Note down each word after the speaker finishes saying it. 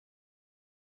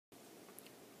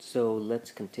So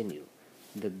let's continue.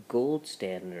 The gold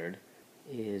standard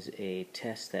is a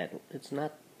test that it's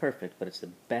not perfect, but it's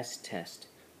the best test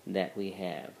that we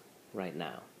have right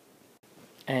now.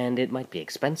 And it might be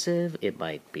expensive, it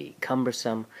might be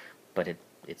cumbersome, but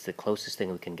it's the closest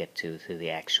thing we can get to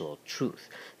the actual truth.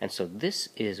 And so this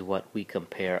is what we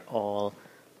compare all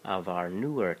of our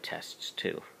newer tests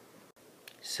to.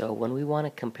 So when we want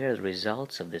to compare the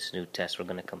results of this new test, we're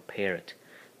going to compare it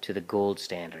to the gold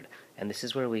standard. And this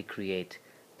is where we create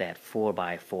that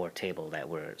 4x4 table that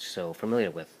we're so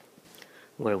familiar with,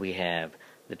 where we have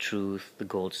the truth, the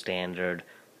gold standard,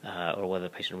 or whether the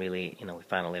patient really, we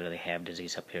find out later they have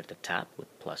disease up here at the top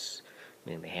with plus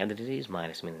meaning they have the disease,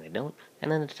 minus meaning they don't,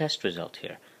 and then the test result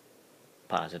here,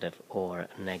 positive or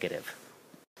negative.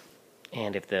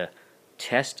 And if the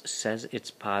test says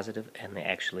it's positive and they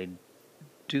actually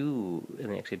do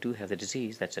have the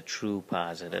disease, that's a true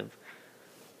positive.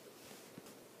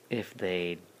 If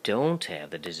they don't have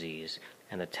the disease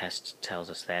and the test tells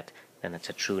us that, then it's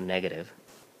a true negative.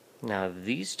 Now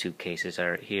these two cases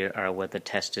are where the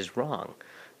test is wrong,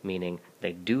 meaning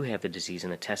they do have the disease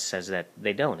and the test says that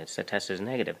they don't. The test is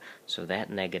negative, so that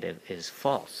negative is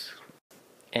false.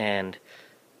 And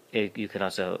you can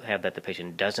also have that the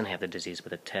patient doesn't have the disease,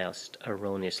 but the test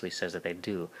erroneously says that they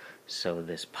do, so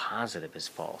this positive is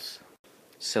false.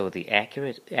 So the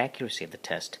accuracy of the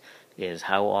test is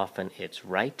how often it's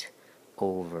right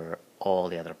over all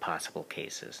the other possible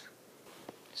cases.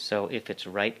 So if it's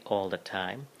right all the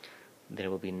time, there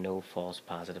will be no false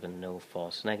positive and no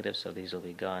false negative, so these will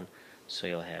be gone. So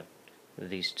you'll have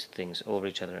these two things over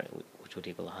each other, which would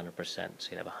equal 100%.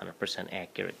 So you'd have a 100%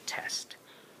 accurate test.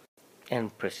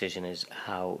 And precision is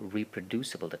how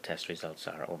reproducible the test results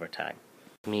are over time.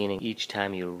 Meaning each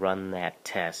time you run that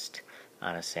test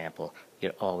on a sample,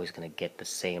 you're always going to get the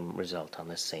same result on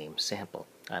the same sample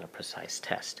on a precise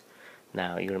test.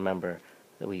 Now you remember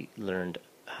that we learned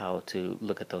how to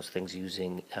look at those things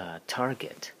using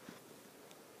target.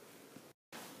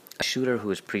 A shooter who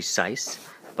is precise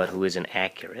but who isn't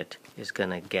accurate is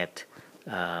going to get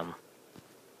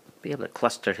be able to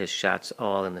cluster his shots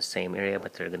all in the same area,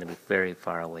 but they're going to be very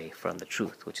far away from the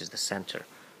truth, which is the center.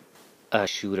 A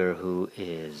shooter who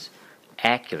is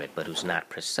accurate but who's not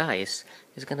precise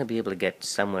is going to be able to get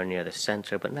somewhere near the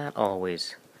center, but not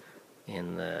always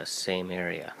in the same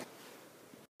area.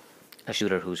 A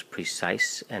shooter who's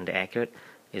precise and accurate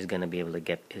is going to be able to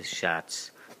get his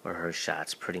shots or her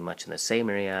shots pretty much in the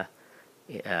same area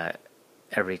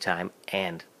every time,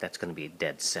 and that's going to be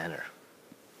dead center.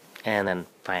 And then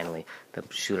finally, the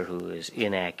shooter who is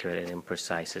inaccurate and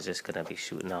imprecise is just going to be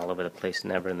shooting all over the place,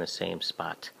 never in the same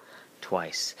spot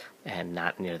twice, and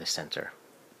not near the center.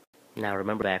 Now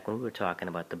remember back when we were talking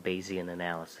about the Bayesian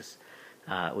analysis,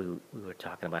 we were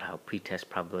talking about how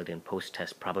pre-test probability and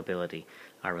post-test probability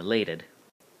are related.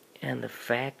 And the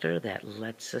factor that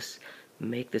lets us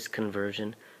make this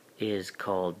conversion is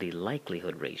called the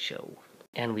likelihood ratio.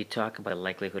 And we talk about the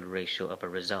likelihood ratio of a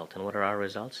result. And what are our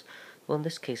results? Well, in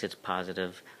this case it's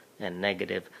positive and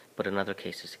negative, but in other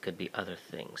cases it could be other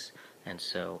things. And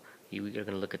so you're going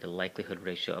to look at the likelihood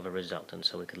ratio of a result. And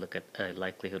so we could look at a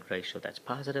likelihood ratio that's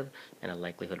positive and a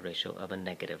likelihood ratio of a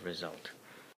negative result.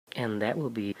 And that will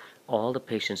be all the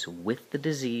patients with the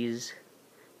disease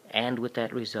and with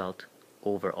that result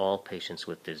over all patients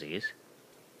with disease.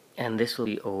 And this will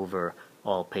be over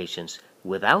all patients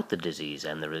without the disease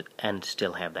and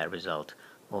still have that result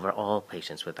over all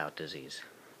patients without disease.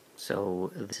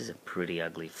 So this is a pretty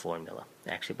ugly formula,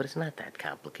 actually, but it's not that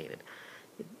complicated.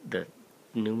 The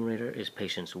numerator is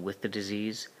patients with the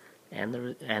disease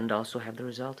and also have the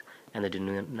result, and the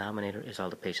denominator is all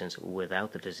the patients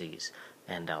without the disease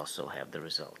and also have the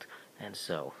result. And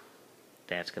so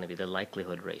that's going to be the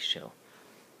likelihood ratio.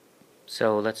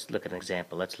 So let's look at an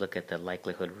example. Let's look at the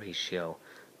likelihood ratio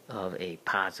of a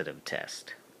positive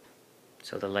test.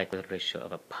 So the likelihood ratio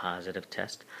of a positive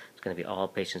test is going to be all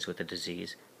patients with the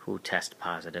disease who test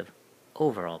positive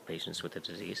over all patients with the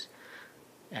disease.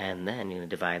 And then you're going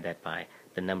to divide that by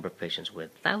the number of patients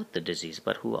without the disease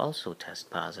but who also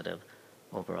test positive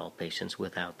over all patients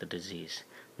without the disease.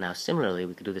 Now similarly,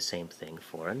 we could do the same thing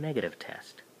for a negative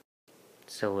test.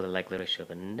 So the likelihood ratio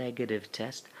of a negative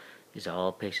test is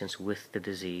all patients with the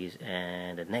disease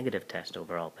and a negative test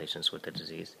over all patients with the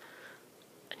disease.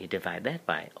 And you divide that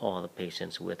by all the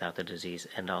patients without the disease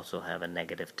and also have a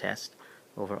negative test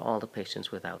over all the patients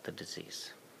without the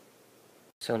disease.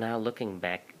 So now looking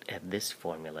back at this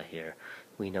formula here,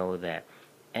 we know that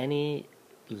any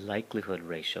likelihood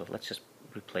ratio, let's just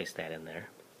replace that in there.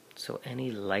 So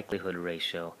any likelihood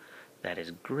ratio that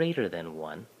is greater than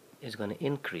 1 is going to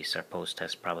increase our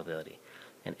post-test probability.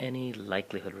 and any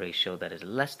likelihood ratio that is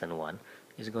less than 1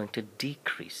 is going to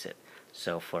decrease it.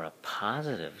 So for a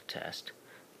positive test,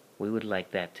 we would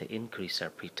like that to increase our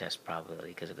pretest probability,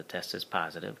 because if the test is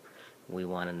positive, we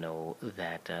want to know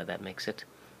that that makes it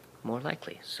more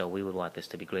likely. So we would want this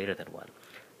to be greater than 1.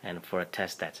 And for a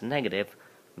test that's negative,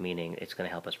 meaning it's going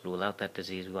to help us rule out that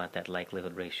disease, we want that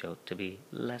likelihood ratio to be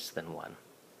less than 1.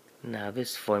 Now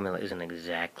this formula isn't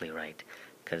exactly right,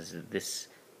 because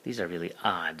these are really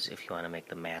odds if you want to make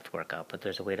the math work out, but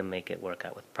there's a way to make it work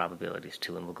out with probabilities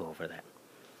too, and we'll go over that.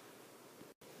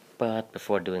 But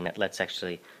before doing that, let's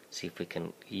actually see if we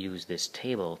can use this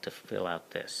table to fill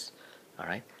out this.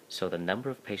 Alright, so the number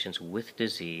of patients with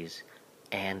disease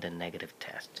and a negative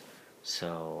test.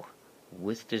 So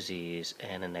with disease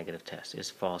and a negative test is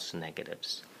false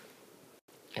negatives.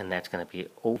 And that's going to be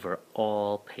over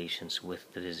all patients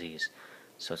with the disease.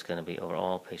 So it's going to be over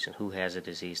all patients who has a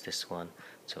disease, this one.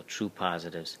 So true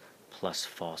positives plus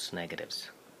false negatives.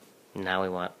 Now we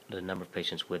want the number of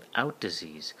patients without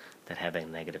disease that have a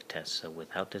negative test. So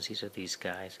without disease are these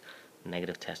guys.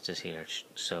 Negative test is here.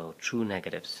 So true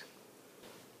negatives.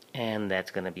 And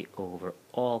that's going to be over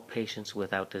all patients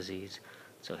without disease.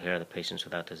 So here are the patients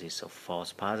without disease. So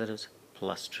false positives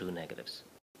plus true negatives.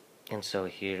 And so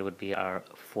here would be our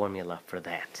formula for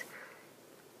that.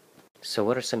 So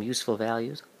what are some useful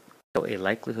values? So a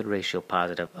likelihood ratio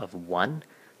positive of 1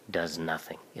 does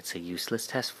nothing. It's a useless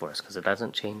test for us because it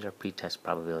doesn't change our pretest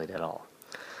probability at all.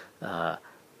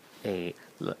 A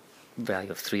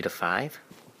value of 3 to 5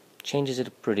 changes it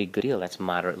a pretty good deal. That's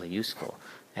moderately useful.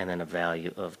 And then a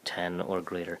value of 10 or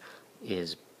greater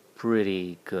is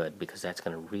pretty good, because that's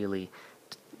going to really,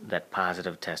 that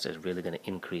positive test is really going to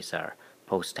increase our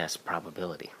post-test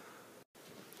probability.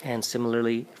 And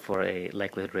similarly, for a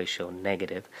likelihood ratio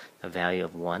negative, a value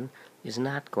of 1 is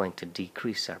not going to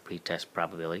decrease our pretest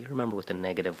probability. Remember, with a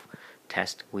negative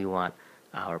test, we want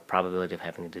our probability of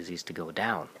having a disease to go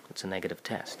down. It's a negative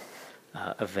test.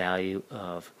 A value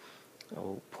of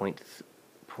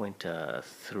 0.3 to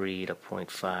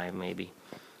 0.5 maybe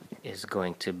is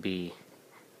going to be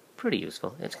pretty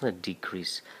useful. It's going to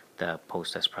decrease the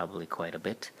post-test probability quite a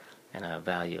bit. And a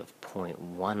value of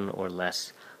 0.1 or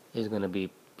less is going to be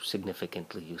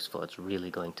significantly useful. It's really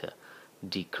going to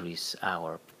decrease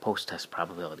our post-test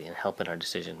probability and help in our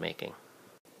decision making.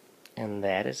 And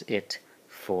that is it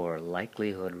for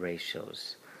likelihood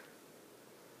ratios.